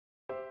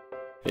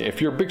If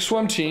you're a big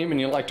swim team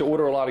and you like to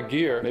order a lot of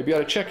gear, maybe you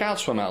ought to check out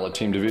Swim Outlet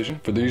Team Division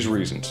for these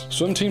reasons.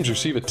 Swim teams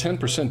receive a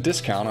 10%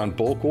 discount on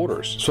bulk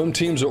orders. Swim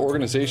teams or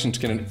organizations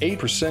get an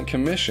 8%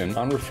 commission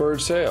on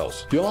referred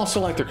sales. You'll also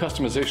like their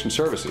customization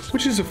services,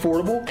 which is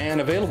affordable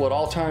and available at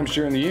all times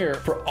during the year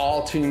for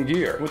all team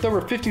gear. With over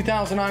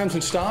 50,000 items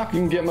in stock, you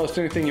can get most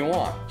anything you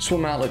want.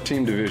 Swim Outlet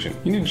Team Division.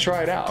 You need to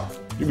try it out.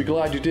 You'll be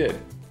glad you did.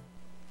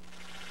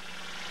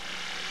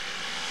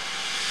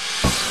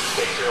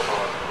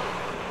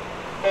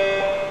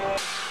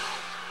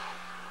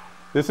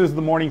 This is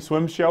the Morning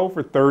Swim Show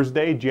for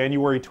Thursday,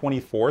 January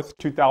 24th,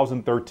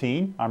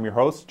 2013. I'm your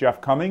host,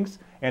 Jeff Cummings,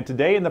 and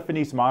today in the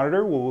Finis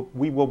Monitor,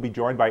 we will be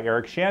joined by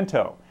Eric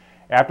Shanteau.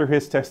 After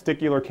his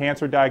testicular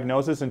cancer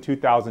diagnosis in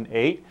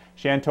 2008,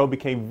 Shanteau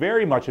became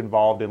very much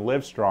involved in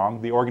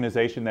Livestrong, the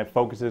organization that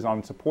focuses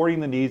on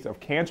supporting the needs of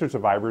cancer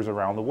survivors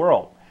around the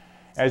world.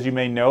 As you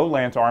may know,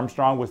 Lance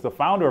Armstrong was the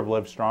founder of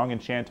Livestrong, and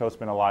Shanteau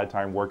spent a lot of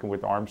time working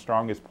with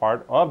Armstrong as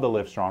part of the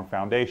Livestrong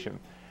Foundation.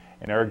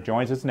 And Eric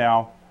joins us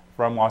now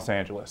from Los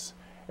Angeles.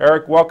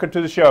 Eric, welcome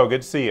to the show.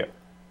 Good to see you.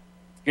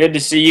 Good to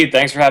see you.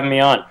 Thanks for having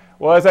me on.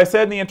 Well, as I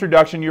said in the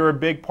introduction, you're a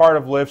big part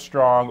of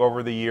Livestrong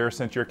over the years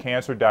since your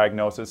cancer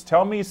diagnosis.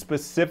 Tell me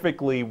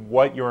specifically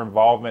what your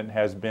involvement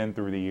has been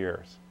through the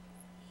years.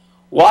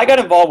 Well, I got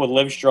involved with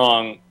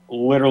Livestrong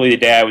literally the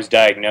day I was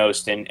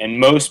diagnosed, and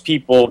most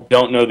people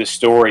don't know the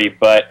story,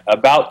 but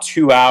about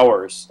 2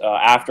 hours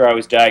after I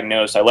was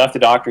diagnosed, I left the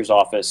doctor's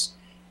office,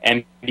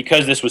 and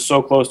because this was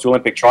so close to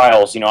Olympic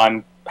trials,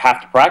 I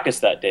have to practice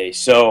that day.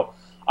 So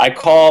I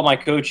call my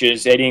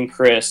coaches, Eddie and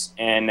Chris,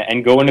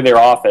 and go into their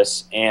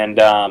office, and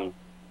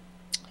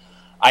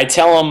I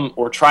tell them,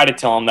 or try to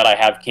tell them, that I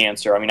have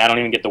cancer. I mean, I don't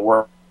even get the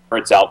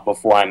words out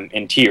before I'm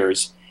in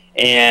tears.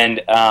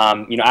 And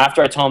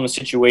after I tell them the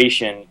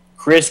situation,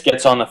 Chris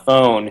gets on the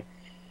phone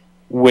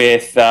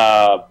with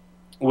Doug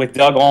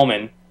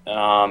Ullman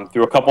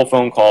through a couple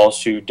phone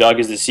calls. Doug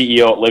is the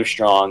CEO at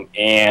Livestrong,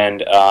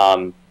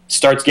 and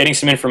starts getting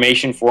some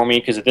information for me,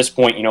 because at this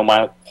point,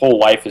 my whole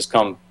life has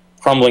come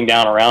crumbling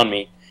down around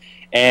me.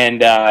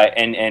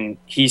 And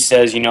he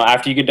says,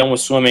 after you get done with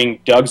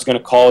swimming, Doug's going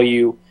to call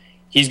you.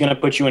 He's going to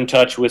put you in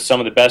touch with some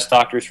of the best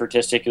doctors for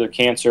testicular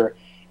cancer.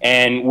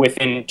 And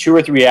within 2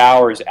 or 3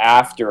 hours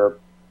after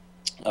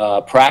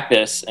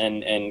practice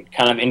and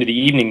kind of into the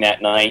evening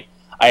that night,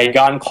 I had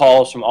gotten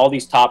calls from all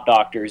these top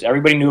doctors.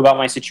 Everybody knew about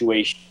my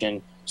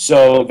situation.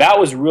 So that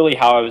was really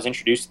how I was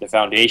introduced to the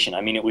foundation. I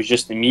mean, it was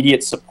just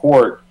immediate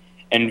support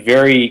and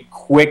very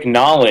quick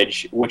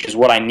knowledge, which is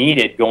what I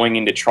needed going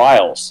into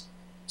trials.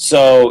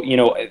 So,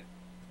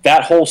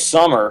 that whole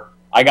summer,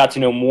 I got to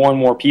know more and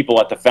more people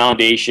at the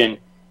foundation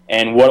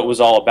and what it was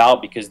all about,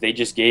 because they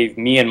just gave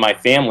me and my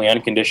family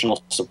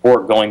unconditional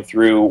support going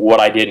through what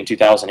I did in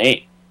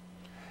 2008.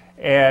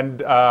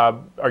 And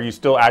are you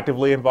still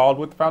actively involved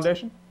with the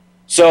foundation?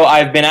 So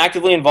I've been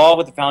actively involved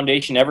with the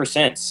foundation ever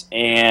since,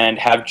 and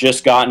have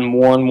just gotten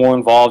more and more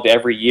involved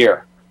every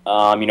year.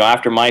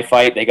 After my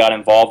fight, they got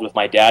involved with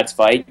my dad's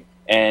fight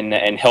and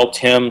helped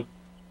him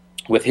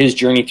with his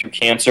journey through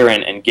cancer,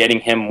 and getting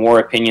him more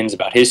opinions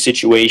about his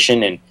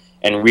situation,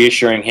 and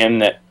reassuring him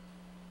that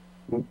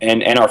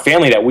and our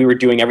family that we were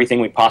doing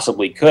everything we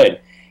possibly could.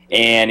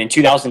 And in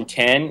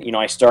 2010,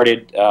 I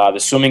started the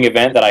swimming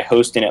event that I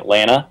host in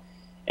Atlanta,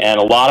 and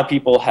a lot of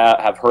people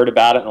have heard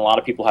about it, and a lot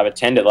of people have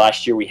attended.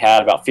 Last year we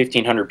had about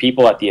 1,500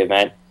 people at the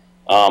event.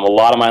 A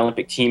lot of my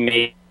Olympic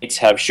teammates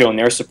have shown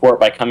their support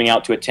by coming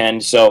out to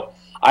attend. So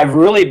I've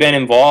really been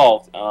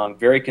involved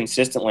very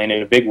consistently and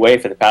in a big way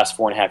for the past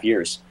 4.5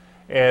 years.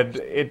 And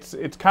it's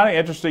kind of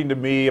interesting to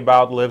me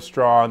about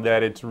Livestrong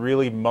that it's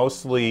really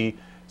mostly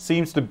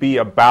seems to be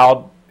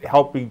about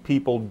helping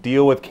people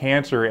deal with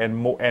cancer,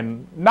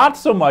 and not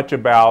so much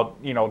about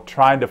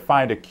trying to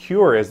find a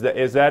cure. Is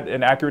that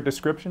an accurate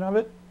description of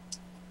it?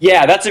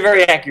 Yeah, that's a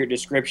very accurate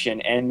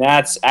description, and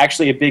that's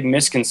actually a big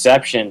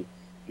misconception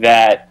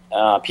that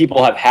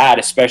people have had,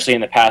 especially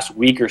in the past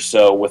week or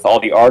so, with all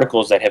the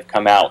articles that have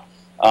come out.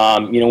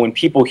 When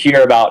people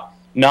hear about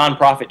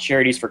nonprofit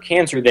charities for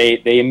cancer,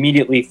 they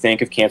immediately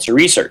think of cancer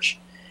research.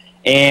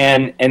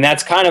 And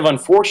that's kind of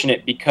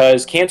unfortunate,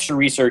 because cancer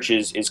research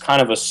is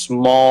kind of a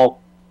small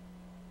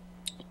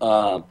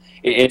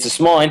it's a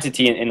small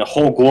entity in the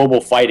whole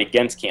global fight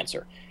against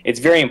cancer. It's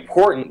very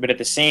important, but at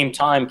the same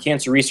time,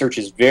 cancer research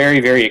is very,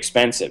 very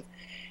expensive.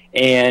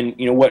 And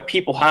what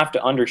people have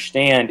to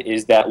understand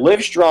is that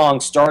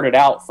Livestrong started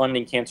out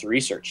funding cancer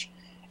research.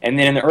 And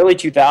then in the early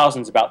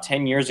 2000s, about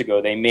 10 years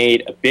ago, they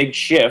made a big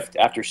shift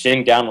after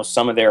sitting down with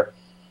some of their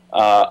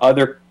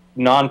other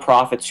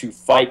nonprofits who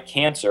fight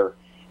cancer,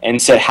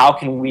 and said, how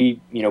can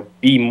we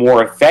be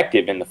more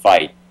effective in the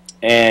fight?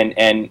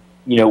 And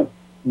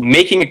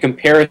making a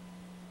comparison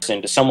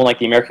to someone like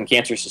the American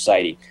Cancer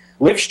Society,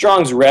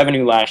 Livestrong's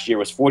revenue last year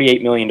was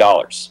 $48 million.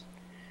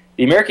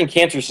 The American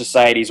Cancer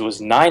Society's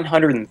was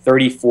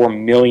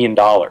 $934 million.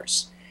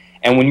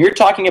 And when you're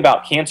talking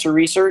about cancer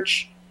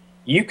research,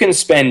 you can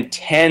spend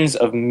tens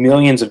of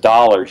millions of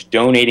dollars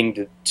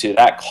donating to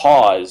that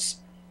cause,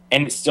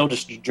 and it's still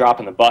just a drop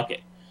in the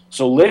bucket.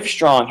 So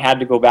Livestrong had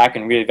to go back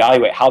and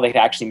reevaluate how they could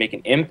actually make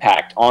an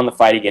impact on the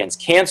fight against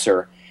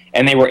cancer,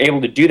 and they were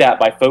able to do that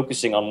by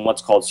focusing on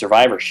what's called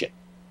survivorship.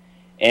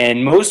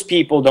 And most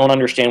people don't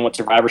understand what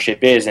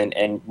survivorship is,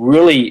 and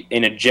really,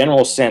 in a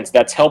general sense,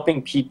 that's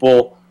helping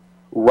people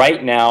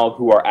right now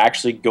who are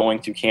actually going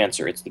through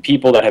cancer. It's the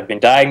people that have been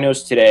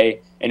diagnosed today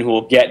and who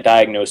will get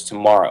diagnosed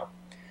tomorrow.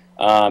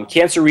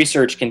 Cancer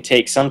research can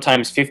take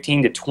sometimes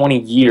 15 to 20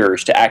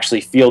 years to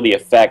actually feel the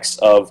effects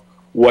of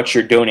what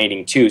you're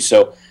donating to.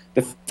 So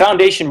the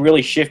foundation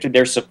really shifted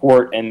their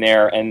support and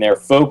their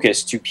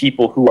focus to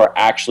people who are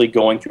actually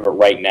going through it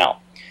right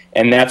now.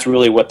 And that's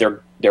really what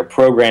their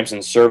programs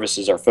and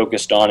services are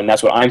focused on, and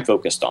that's what I'm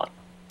focused on.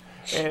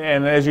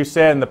 And as you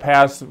said, in the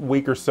past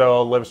week or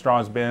so,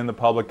 Livestrong's been in the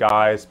public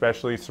eye,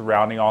 especially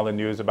surrounding all the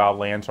news about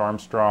Lance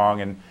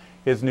Armstrong and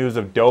his news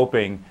of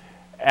doping.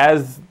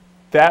 As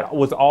that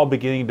was all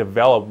beginning to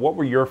develop, what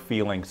were your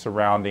feelings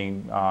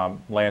surrounding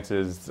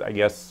Lance's, I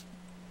guess,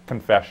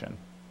 confession?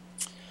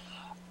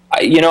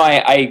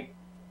 I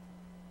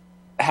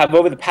have,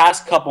 over the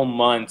past couple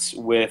months,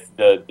 with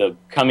the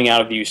coming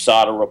out of the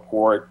USADA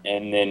report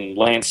and then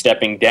Lance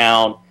stepping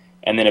down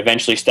and then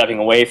eventually stepping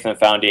away from the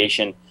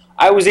foundation,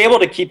 I was able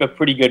to keep a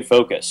pretty good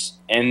focus.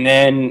 And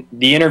then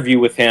the interview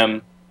with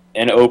him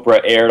and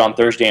Oprah aired on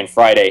Thursday and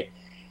Friday.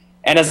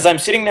 And as I'm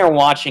sitting there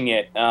watching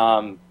it,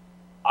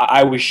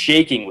 I was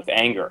shaking with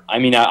anger. I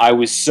mean, I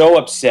was so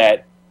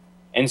upset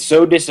and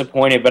so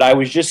disappointed, but I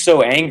was just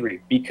so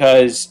angry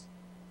because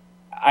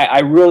I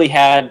really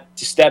had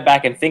to step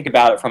back and think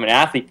about it from an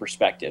athlete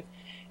perspective.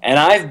 And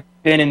I've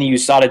been in the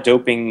USADA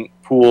doping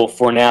pool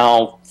for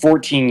now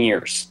 14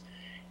 years.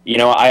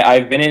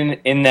 I've been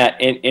in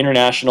that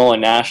international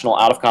and national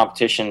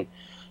out-of-competition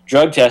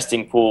drug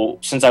testing pool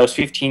since I was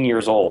 15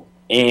 years old.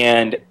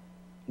 And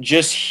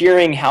just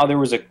hearing how there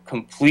was a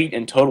complete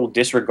and total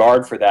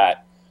disregard for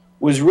that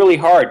was really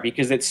hard,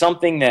 because it's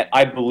something that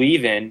I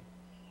believe in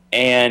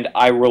and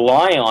I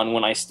rely on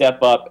when I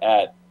step up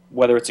at,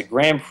 whether it's a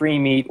Grand Prix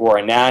meet or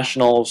a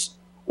Nationals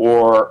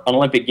or an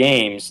Olympic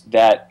Games,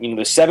 that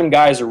the 7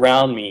 guys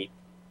around me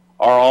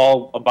are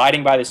all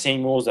abiding by the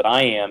same rules that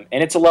I am,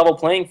 and it's a level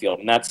playing field.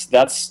 And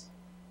that's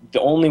the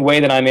only way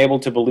that I'm able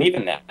to believe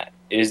in that,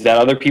 is that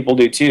other people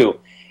do too.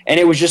 And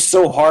it was just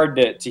so hard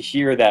to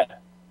hear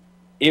that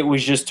it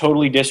was just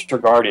totally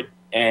disregarded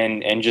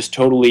and just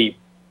totally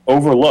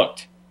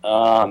overlooked.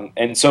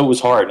 And so it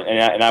was hard,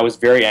 and I was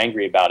very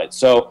angry about it.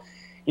 So,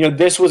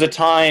 this was a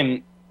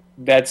time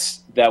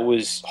that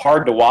was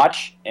hard to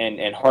watch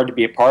and hard to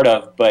be a part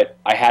of, but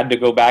I had to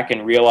go back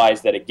and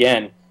realize that,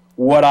 again,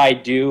 what I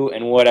do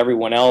and what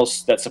everyone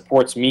else that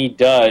supports me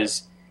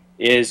does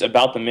is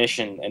about the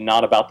mission and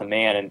not about the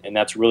man, and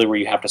that's really where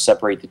you have to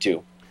separate the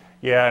two.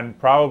 Yeah, and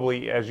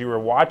probably as you were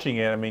watching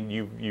it, I mean,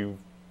 you've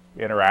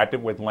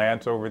interacted with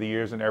Lance over the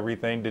years and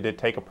everything. Did it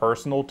take a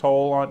personal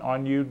toll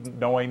on you,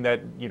 knowing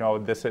that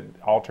this had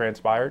all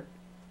transpired?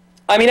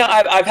 I mean,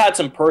 I've had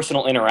some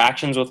personal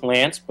interactions with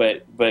Lance,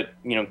 but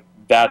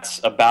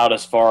that's about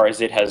as far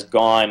as it has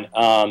gone.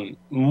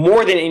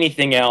 More than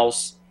anything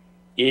else,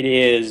 it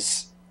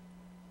is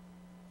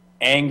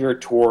anger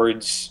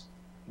towards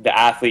the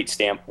athlete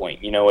standpoint.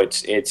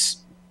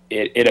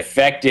 It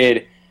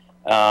affected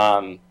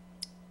the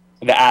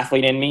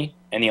athlete in me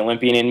and the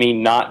Olympian in me,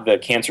 not the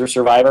cancer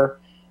survivor.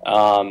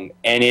 And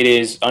it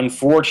is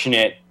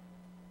unfortunate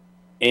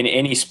in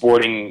any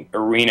sporting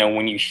arena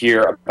when you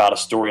hear about a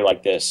story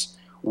like this,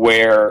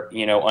 where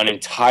an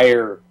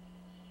entire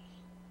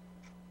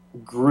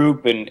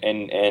group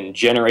and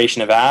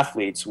generation of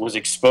athletes was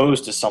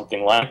exposed to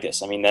something like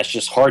this. I mean, that's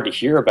just hard to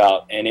hear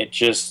about, and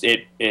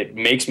it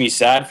makes me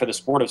sad for the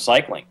sport of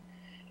cycling.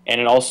 And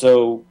it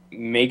also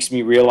makes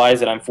me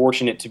realize that I'm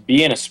fortunate to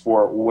be in a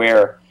sport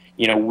where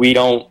we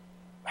don't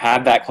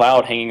have that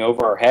cloud hanging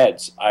over our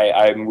heads.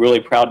 I'm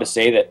really proud to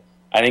say that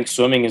I think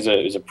swimming is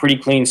a pretty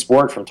clean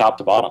sport from top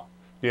to bottom.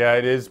 Yeah,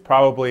 it is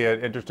probably an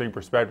interesting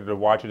perspective to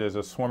watch it as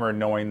a swimmer,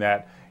 knowing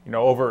that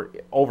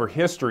over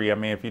history. I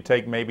mean, if you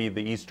take maybe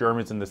the East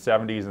Germans in the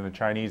 70s and the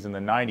Chinese in the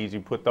 90s, you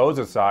put those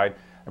aside.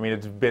 I mean,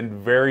 it's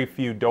been very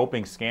few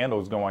doping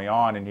scandals going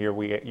on, and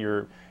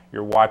here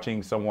you're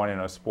watching someone in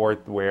a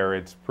sport where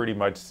it's pretty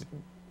much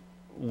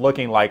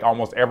looking like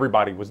almost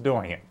everybody was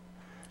doing it.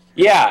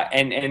 Yeah,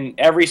 and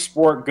every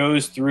sport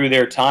goes through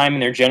their time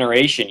and their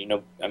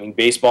generation. I mean,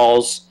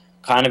 baseball's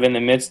kind of in the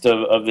midst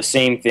of the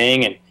same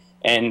thing,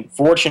 and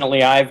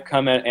fortunately, I've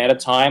come at a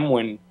time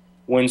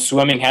when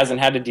swimming hasn't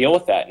had to deal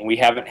with that, and we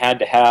haven't had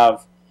to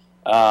have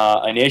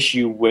an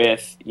issue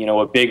with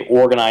a big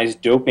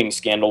organized doping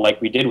scandal like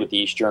we did with the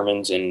East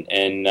Germans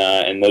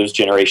and those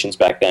generations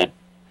back then.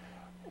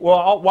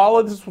 Well,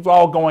 while this was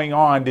all going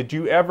on, did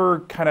you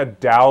ever kind of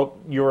doubt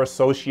your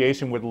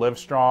association with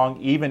Livestrong,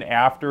 even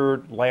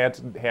after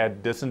Lance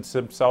had distanced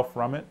himself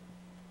from it?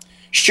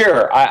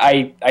 Sure.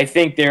 I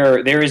think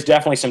there is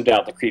definitely some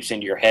doubt that creeps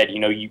into your head.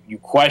 You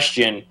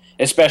question,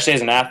 especially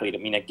as an athlete. I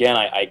mean, again,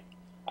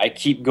 I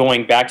keep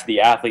going back to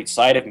the athlete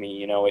side of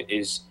me. It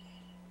is,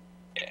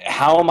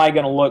 how am I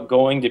going to look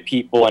going to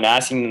people and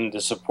asking them to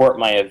support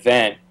my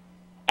event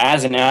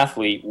as an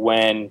athlete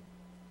when,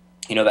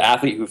 the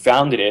athlete who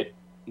founded it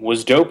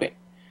was doping.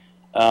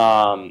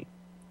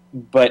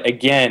 But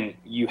again,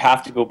 you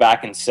have to go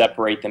back and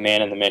separate the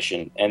man and the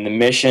mission. And the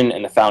mission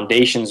and the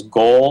foundation's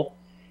goal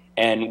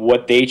and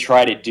what they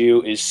try to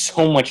do is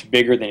so much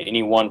bigger than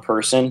any one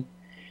person.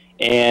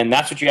 And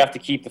that's what you have to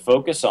keep the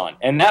focus on.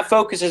 And that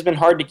focus has been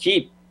hard to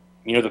keep,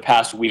 the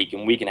past week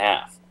and a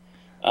half.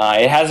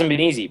 It hasn't been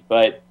easy,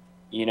 but,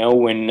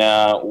 when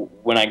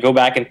I go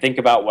back and think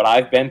about what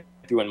I've been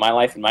through in my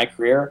life and my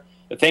career,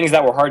 the things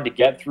that were hard to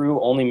get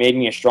through only made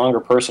me a stronger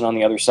person on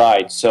the other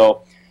side.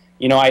 So,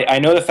 I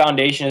know the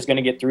foundation is going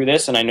to get through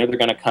this, and I know they're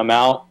going to come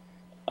out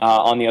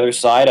on the other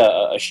side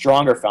a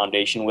stronger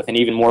foundation with an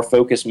even more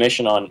focused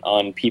mission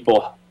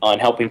on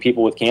helping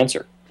people with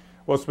cancer.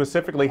 Well,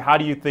 specifically, how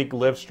do you think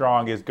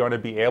Livestrong is going to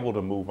be able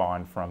to move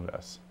on from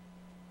this?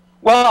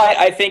 Well,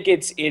 I think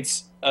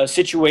it's a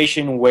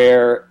situation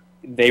where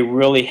they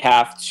really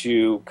have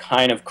to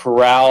kind of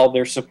corral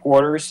their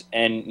supporters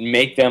and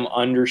make them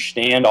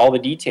understand all the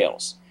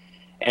details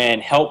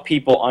and help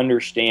people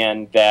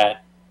understand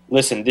that,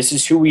 listen, this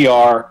is who we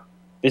are,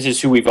 this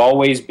is who we've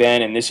always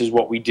been, and this is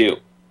what we do.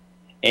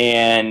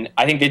 And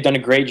I think they've done a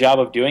great job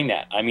of doing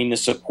that. I mean, the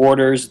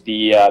supporters,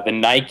 the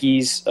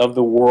Nikes of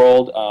the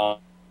world,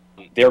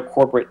 their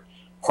corporate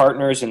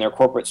partners and their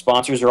corporate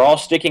sponsors are all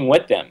sticking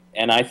with them.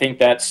 And I think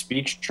that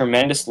speaks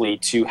tremendously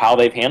to how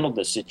they've handled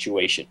this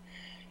situation.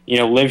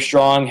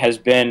 Livestrong has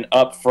been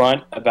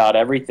upfront about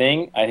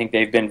everything. I think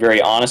they've been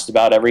very honest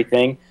about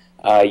everything.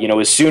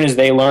 As soon as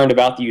they learned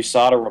about the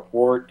USADA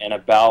report and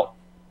about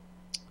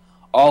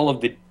all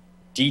of the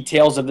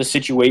details of the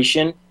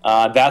situation,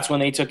 that's when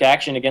they took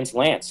action against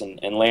Lance.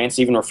 And Lance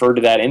even referred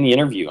to that in the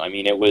interview. I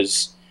mean,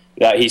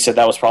 he said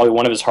that was probably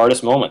one of his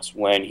hardest moments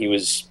when he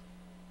was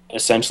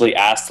essentially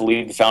asked to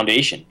leave the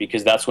foundation,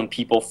 because that's when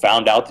people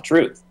found out the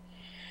truth.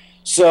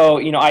 So,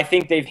 I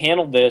think they've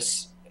handled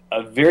this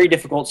a very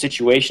difficult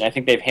situation. I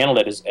think they've handled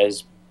it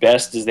as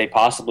best as they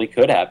possibly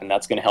could have, and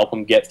that's going to help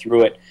them get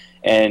through it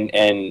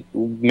and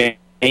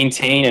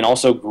maintain and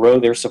also grow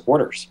their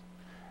supporters.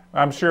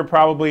 I'm sure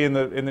probably in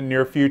the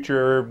near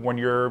future, when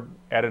you're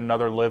at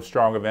another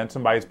Livestrong event,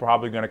 somebody's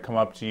probably going to come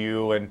up to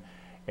you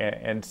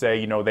and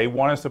say, they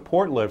want to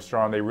support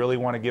Livestrong, they really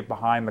want to get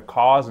behind the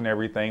cause and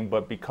everything,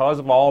 but because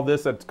of all of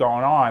this that's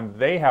going on,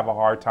 they have a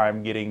hard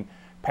time getting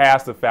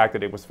past the fact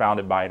that it was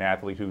founded by an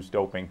athlete who's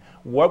doping.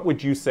 What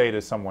would you say to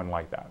someone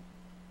like that?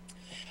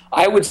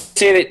 I would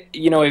say that,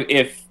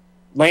 if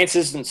Lance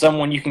isn't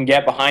someone you can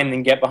get behind,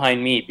 then get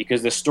behind me,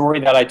 because the story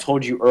that I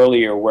told you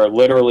earlier, where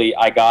literally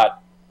I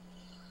got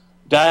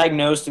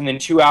diagnosed and then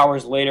 2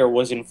 hours later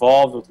was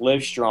involved with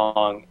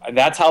Livestrong,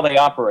 that's how they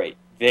operate.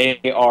 They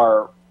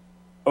are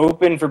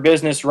open for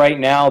business right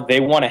now. They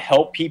want to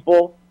help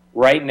people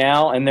right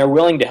now, and they're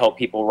willing to help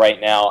people right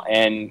now.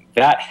 And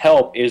that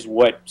help is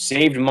what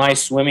saved my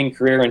swimming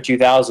career in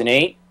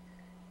 2008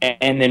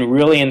 and then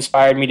really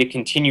inspired me to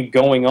continue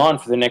going on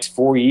for the next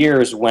 4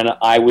 years when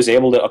I was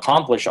able to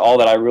accomplish all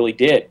that I really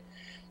did.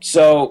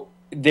 So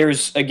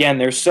there's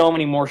so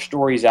many more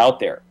stories out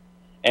there.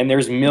 And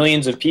there's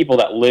millions of people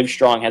that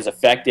Livestrong has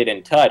affected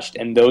and touched,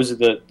 and those are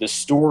the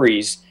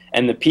stories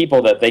and the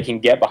people that they can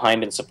get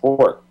behind and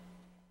support.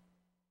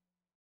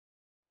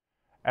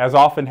 As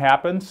often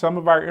happens, some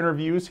of our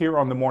interviews here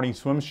on the Morning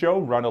Swim Show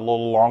run a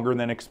little longer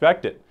than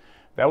expected.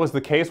 That was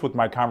the case with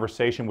my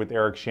conversation with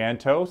Eric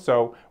Shanteau,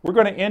 so we're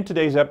going to end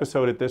today's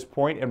episode at this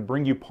point and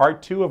bring you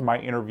part 2 of my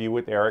interview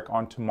with Eric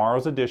on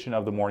tomorrow's edition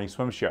of the Morning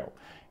Swim Show.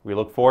 We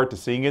look forward to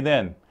seeing you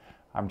then.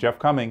 I'm Jeff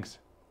Cummings.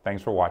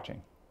 Thanks for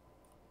watching.